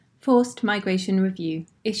Forced Migration Review,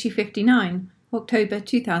 Issue 59, October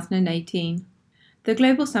 2018. The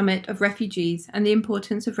Global Summit of Refugees and the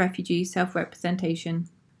Importance of Refugee Self-Representation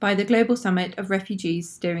by the Global Summit of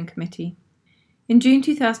Refugees Steering Committee. In June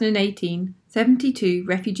 2018, 72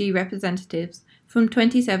 refugee representatives from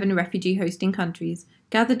 27 refugee-hosting countries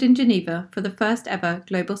gathered in Geneva for the first ever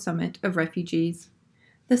Global Summit of Refugees.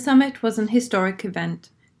 The summit was an historic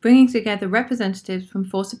event, bringing together representatives from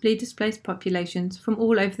forcibly displaced populations from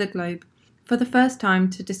all over the globe for the first time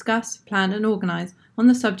to discuss, plan and organise on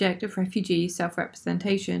the subject of refugee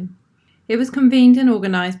self-representation. It was convened and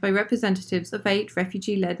organised by representatives of 8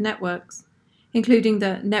 refugee-led networks, including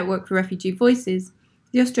the Network for Refugee Voices,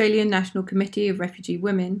 the Australian National Committee of Refugee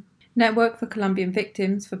Women, Network for Colombian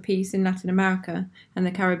Victims for Peace in Latin America and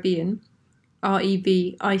the Caribbean,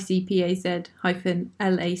 REVICPAZ-LAC,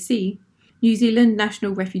 New Zealand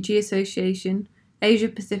National Refugee Association, Asia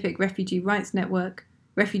Pacific Refugee Rights Network,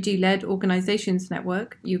 Refugee-Led Organisations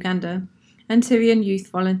Network, Uganda, and Syrian Youth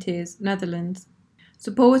Volunteers, Netherlands.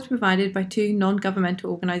 Support was provided by 2 non-governmental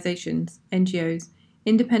organisations, NGOs,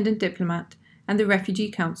 Independent Diplomat, and the Refugee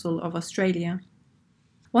Council of Australia.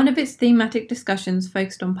 One of its thematic discussions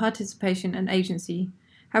focused on participation and agency,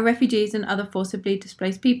 how refugees and other forcibly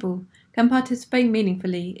displaced people can participate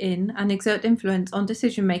meaningfully in and exert influence on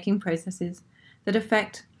decision-making processes that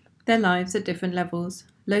affect their lives at different levels,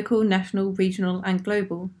 local, national, regional and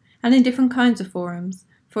global, and in different kinds of forums,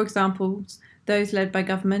 for example, those led by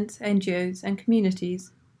governments, NGOs and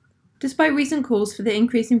communities. Despite recent calls for the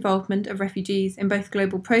increased involvement of refugees in both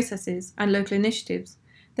global processes and local initiatives,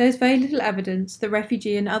 there is very little evidence that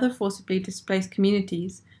refugee and other forcibly displaced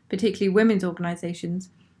communities, particularly women's organisations,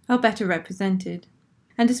 are better represented.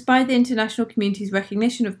 And despite the international community's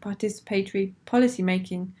recognition of participatory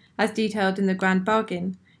policymaking, as detailed in the Grand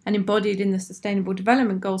Bargain and embodied in the Sustainable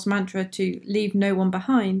Development Goals mantra to leave no one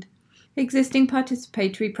behind, existing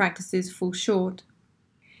participatory practices fall short.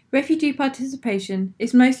 Refugee participation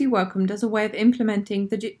is mostly welcomed as a way of implementing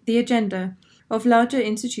the agenda of larger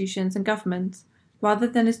institutions and governments, rather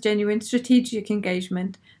than as genuine strategic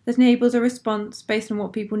engagement that enables a response based on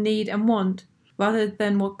what people need and want, rather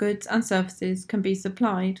than what goods and services can be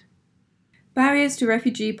supplied. Barriers to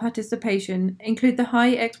refugee participation include the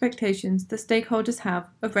high expectations that stakeholders have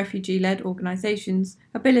of refugee-led organisations'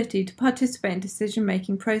 ability to participate in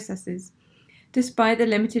decision-making processes, despite the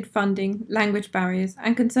limited funding, language barriers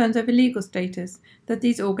and concerns over legal status that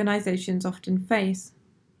these organisations often face.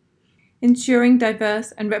 Ensuring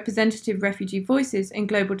diverse and representative refugee voices in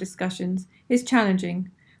global discussions is challenging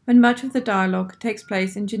when much of the dialogue takes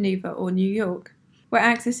place in Geneva or New York, where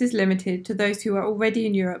access is limited to those who are already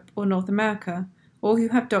in Europe or North America, or who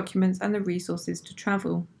have documents and the resources to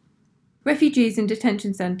travel. Refugees in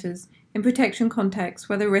detention centres, in protection contexts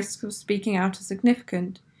where the risks of speaking out are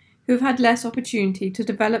significant, who have had less opportunity to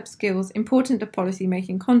develop skills important to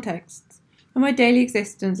policy-making contexts, and where daily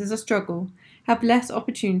existence is a struggle, have less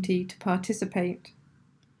opportunity to participate.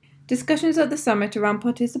 Discussions at the summit around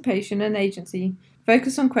participation and agency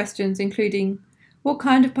focus on questions including: what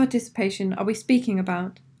kind of participation are we speaking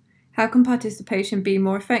about? How can participation be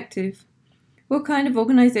more effective? What kind of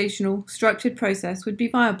organisational, structured process would be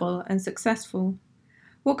viable and successful?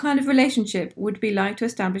 What kind of relationship would we like to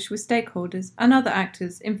establish with stakeholders and other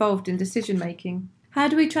actors involved in decision-making? How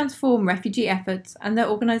do we transform refugee efforts and their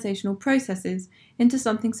organisational processes into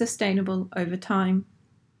something sustainable over time?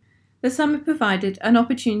 The summit provided an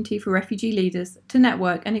opportunity for refugee leaders to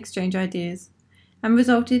network and exchange ideas, and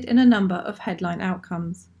resulted in a number of headline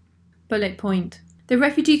outcomes. Bullet point. The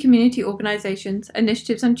refugee community organisations,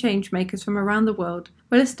 initiatives and change makers from around the world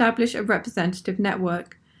will establish a representative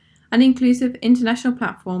network, an inclusive international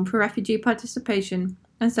platform for refugee participation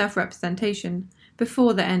and self-representation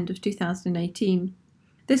before the end of 2018.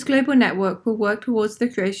 This global network will work towards the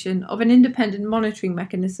creation of an independent monitoring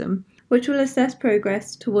mechanism which will assess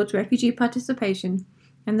progress towards refugee participation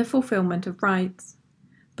and the fulfilment of rights.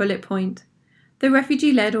 Bullet point. The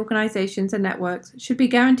refugee-led organisations and networks should be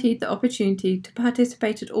guaranteed the opportunity to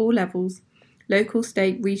participate at all levels, local,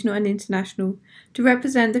 state, regional and international, to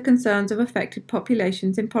represent the concerns of affected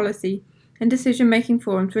populations in policy and decision-making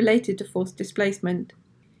forums related to forced displacement,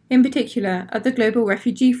 in particular at the Global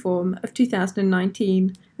Refugee Forum of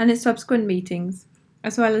 2019 and its subsequent meetings,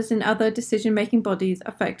 as well as in other decision-making bodies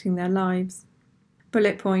affecting their lives.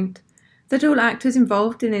 Bullet point. That all actors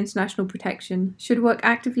involved in international protection should work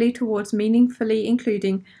actively towards meaningfully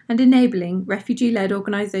including and enabling refugee-led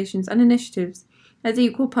organisations and initiatives as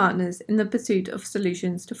equal partners in the pursuit of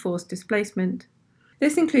solutions to forced displacement.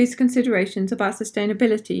 This includes considerations about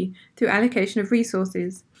sustainability through allocation of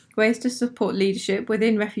resources, ways to support leadership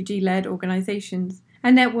within refugee-led organisations,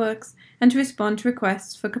 and networks, and to respond to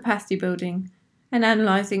requests for capacity building and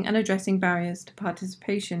analysing and addressing barriers to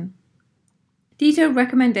participation. Detailed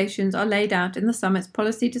recommendations are laid out in the Summit's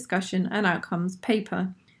Policy Discussion and Outcomes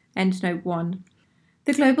paper, Endnote 1.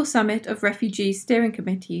 The Global Summit of Refugees Steering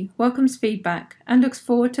Committee welcomes feedback and looks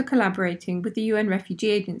forward to collaborating with the UN Refugee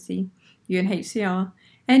Agency, UNHCR,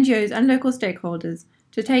 NGOs and local stakeholders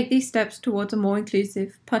to take these steps towards a more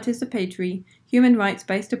inclusive, participatory, human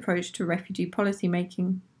rights-based approach to refugee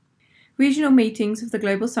policymaking. Regional meetings of the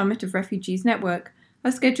Global Summit of Refugees Network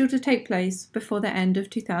are scheduled to take place before the end of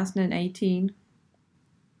 2018.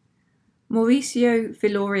 Mauricio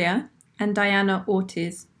Viloria and Diana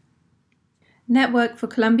Ortiz. Network for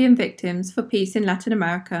Colombian Victims for Peace in Latin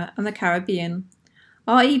America and the Caribbean,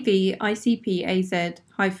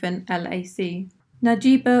 REV-ICPAZ-LAC.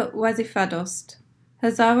 Najiba Wazifadost,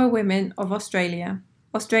 Hazara Women of Australia,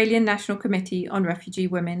 Australian National Committee on Refugee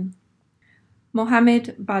Women.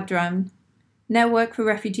 Mohammed Badran, Network for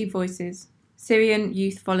Refugee Voices, Syrian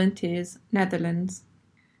Youth Volunteers, Netherlands.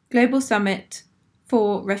 Global Summit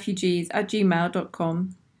for Refugees at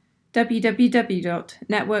gmail.com,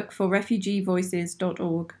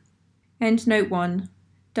 www.networkforrefugeevoices.org. Endnote 1,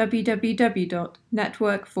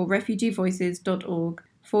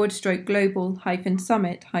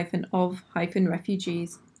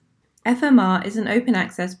 www.networkforrefugeevoices.org/global-summit-of-refugees. FMR is an open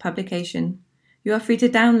access publication. You are free to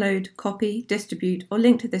download, copy, distribute, or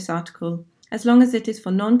link to this article, as long as it is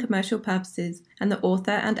for non-commercial purposes and the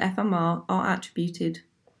author and FMR are attributed.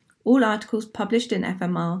 All articles published in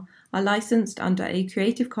FMR are licensed under a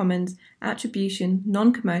Creative Commons Attribution,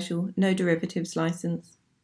 Non-Commercial, No Derivatives license.